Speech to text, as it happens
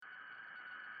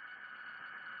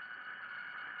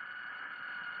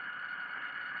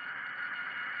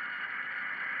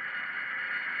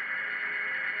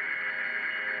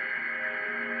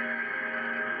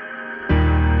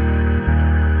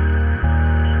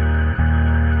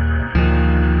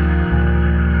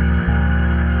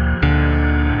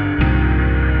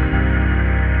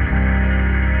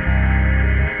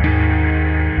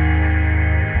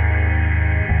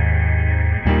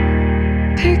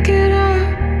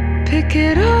pick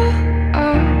it all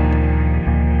up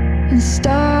and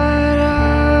start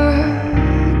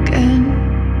again.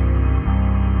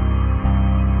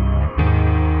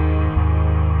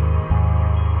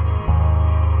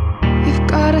 You've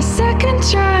got a second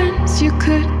chance, you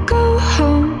could go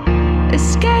home,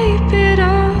 escape it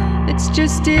all, it's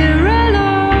just irrelevant.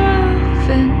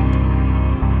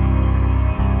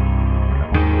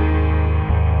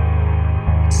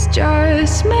 It's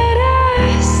just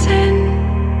medicine.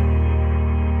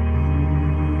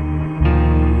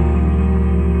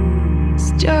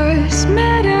 It's just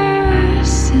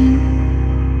medicine.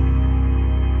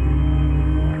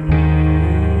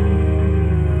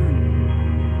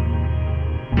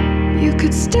 You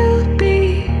could still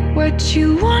be what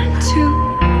you want to,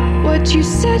 what you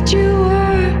said you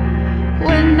were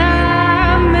when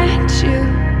I met you.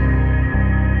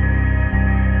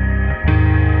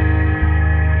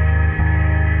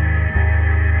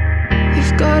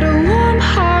 You've got a warm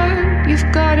heart,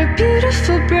 you've got a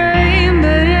beautiful brain,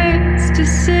 but it's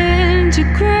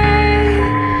disintegrating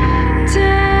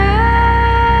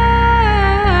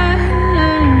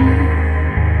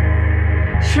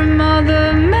from all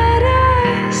the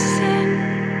medicine,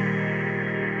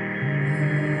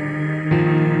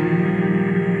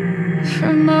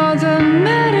 from all the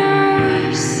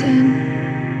medicine,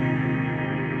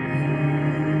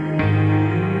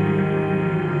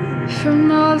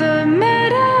 from all the medicine.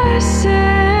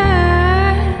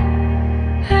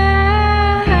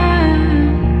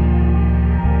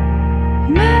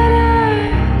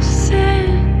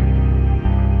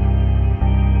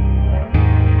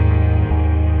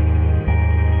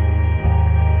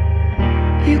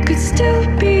 You could still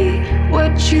be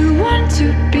what you want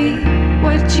to be,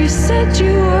 what you said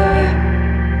you were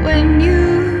when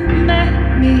you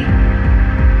met me.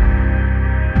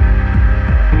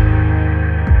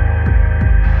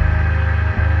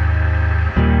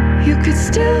 You could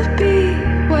still be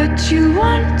what you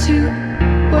want to,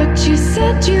 what you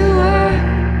said you were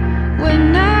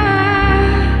when I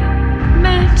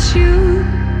met you,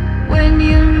 when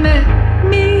you met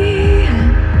me,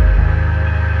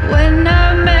 when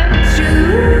I met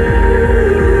you.